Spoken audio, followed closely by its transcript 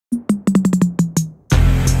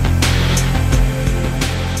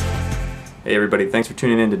Hey everybody, thanks for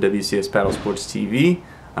tuning in to WCS Paddle Sports TV.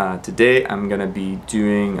 Today I'm going to be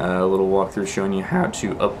doing a little walkthrough showing you how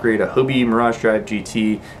to upgrade a Hobie Mirage Drive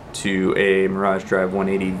GT to a Mirage Drive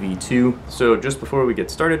 180 V2. So just before we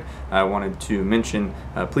get started, I wanted to mention,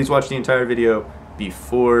 please watch the entire video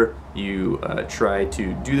before you try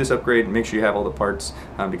to do this upgrade. Make sure you have all the parts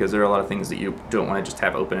because there are a lot of things that you don't want to just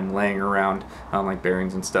have open and laying around, like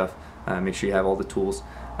bearings and stuff. Make sure you have all the tools.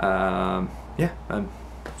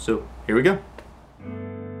 So here we go.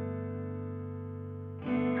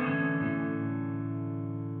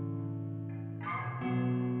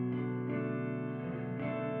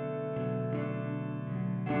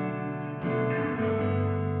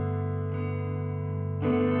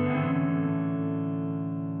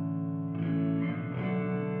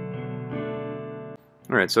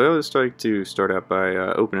 Alright, so I always like to start out by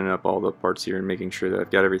opening up all the parts here and making sure that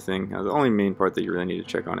I've got everything. The only main part that you really need to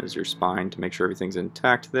check on is your spine to make sure everything's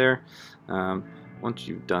intact there. Once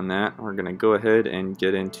you've done that, we're going to go ahead and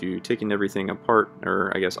get into taking everything apart,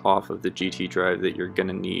 or I guess off of the GT drive that you're going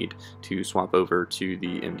to need to swap over to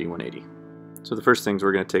the MD180. So the first things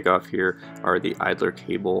we're going to take off here are the idler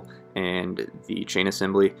cable and the chain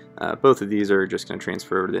assembly. Both of these are just going to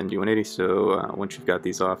transfer over to the MD180, so once you've got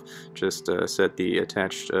these off, just set the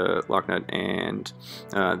attached lock nut and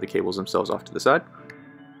the cables themselves off to the side.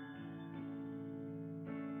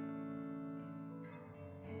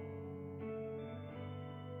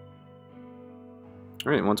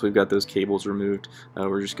 Alright, once we've got those cables removed,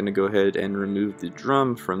 we're just going to go ahead and remove the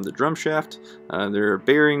drum from the drum shaft. There are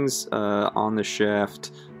bearings on the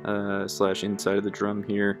shaft slash inside of the drum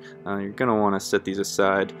here. You're going to want to set these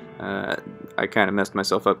aside. I kind of messed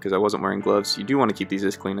myself up because I wasn't wearing gloves. You do want to keep these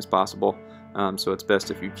as clean as possible, so it's best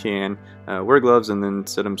if you can wear gloves and then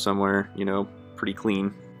set them somewhere, pretty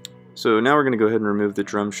clean. So now we're going to go ahead and remove the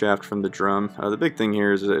drum shaft from the drum. The big thing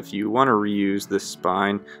here is that if you want to reuse this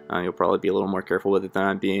spine, you'll probably be a little more careful with it than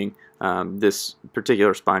I'm being. This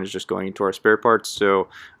particular spine is just going into our spare parts, so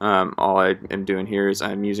all I am doing here is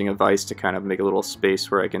I'm using a vise to kind of make a little space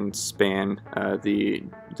where I can span the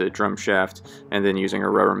drum shaft, and then using a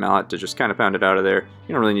rubber mallet to just kind of pound it out of there.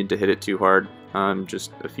 You don't really need to hit it too hard,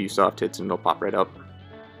 just a few soft hits and it'll pop right out.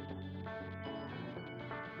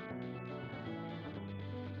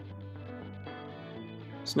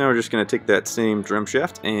 So now we're just going to take that same drum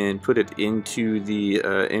shaft and put it into the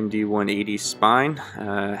MD180 spine,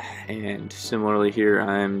 and similarly here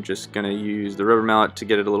I'm just going to use the rubber mallet to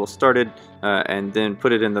get it a little started, and then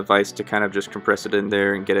put it in the vise to kind of just compress it in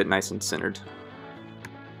there and get it nice and centered.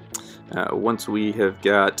 Once we have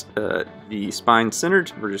got the spine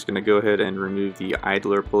centered, we're just going to go ahead and remove the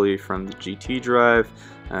idler pulley from the GT drive,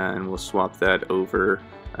 and we'll swap that over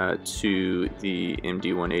to the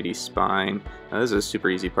MD180 spine. This is a super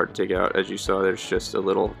easy part to take out. As you saw, there's just a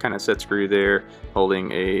little kind of set screw there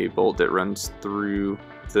holding a bolt that runs through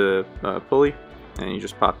the pulley, and you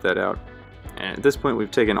just pop that out. And at this point we've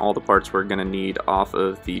taken all the parts we're going to need off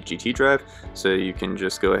of the GT drive, so you can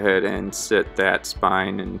just go ahead and set that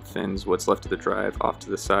spine and fins, what's left of the drive, off to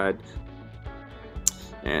the side.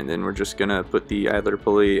 And then we're just going to put the idler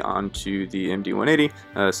pulley onto the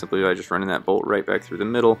MD180 simply by just running that bolt right back through the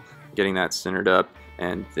middle, getting that centered up,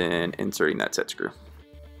 and then inserting that set screw.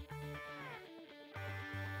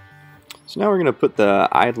 So now we're going to put the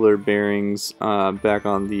idler bearings back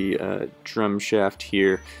on the drum shaft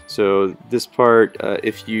here. So this part,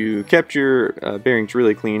 if you kept your bearings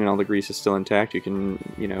really clean and all the grease is still intact, you can,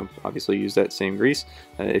 obviously use that same grease.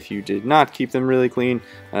 If you did not keep them really clean,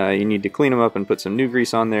 you need to clean them up and put some new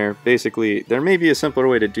grease on there. Basically, there may be a simpler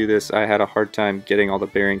way to do this. I had a hard time getting all the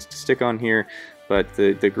bearings to stick on here, but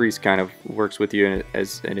the grease kind of works with you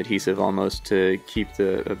as an adhesive almost to keep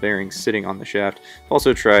the bearings sitting on the shaft.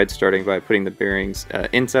 Also tried starting by putting the bearings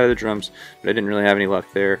inside the drums, but I didn't really have any luck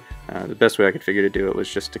there. The best way I could figure to do it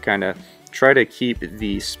was just to kind of try to keep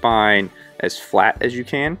the spine as flat as you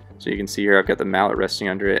can. So you can see here I've got the mallet resting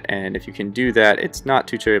under it, and if you can do that, it's not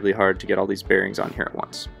too terribly hard to get all these bearings on here at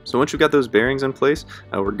once. So once you've got those bearings in place,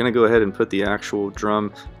 we're going to go ahead and put the actual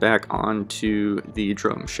drum back onto the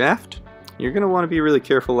drum shaft. You're going to want to be really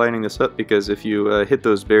careful lining this up, because if you hit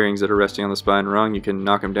those bearings that are resting on the spine wrong, you can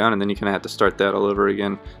knock them down, and then you kind of have to start that all over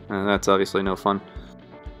again. That's obviously no fun.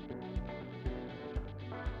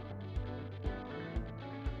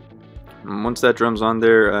 And once that drum's on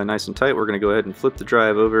there nice and tight, we're going to go ahead and flip the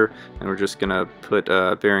drive over, and we're just going to put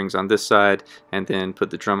bearings on this side and then put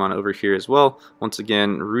the drum on over here as well. Once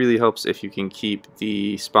again, really helps if you can keep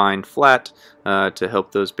the spine flat to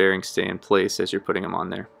help those bearings stay in place as you're putting them on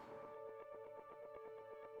there.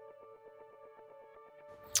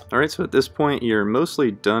 Alright, so at this point you're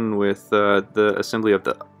mostly done with the assembly of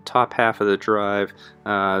the top half of the drive.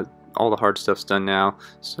 All the hard stuff's done now,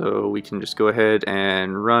 so we can just go ahead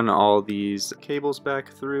and run all these cables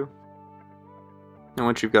back through. And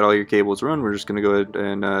once you've got all your cables run, we're just going to go ahead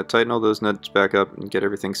and tighten all those nuts back up and get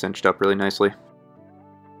everything cinched up really nicely.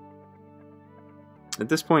 At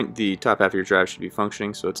this point, the top half of your drive should be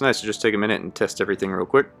functioning, so it's nice to just take a minute and test everything real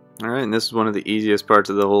quick. Alright, and this is one of the easiest parts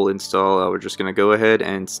of the whole install. We're just going to go ahead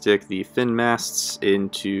and stick the fin masts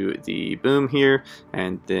into the boom here,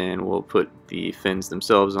 and then we'll put the fins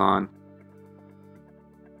themselves on.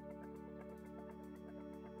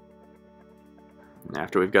 And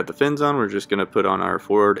after we've got the fins on, we're just going to put on our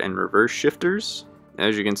forward and reverse shifters.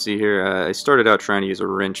 As you can see here, I started out trying to use a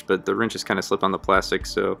wrench, but the wrenches kind of slip on the plastic,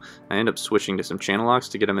 so I end up switching to some channel locks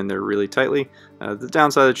to get them in there really tightly. The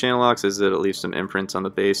downside of the channel locks is that it leaves some imprints on the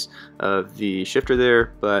base of the shifter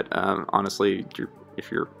there, but honestly, if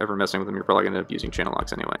you're ever messing with them, you're probably going to end up using channel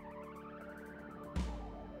locks anyway.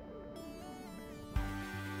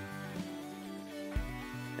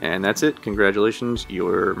 And that's it. Congratulations,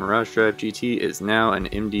 your Mirage Drive GT is now an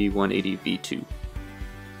MD180 V2.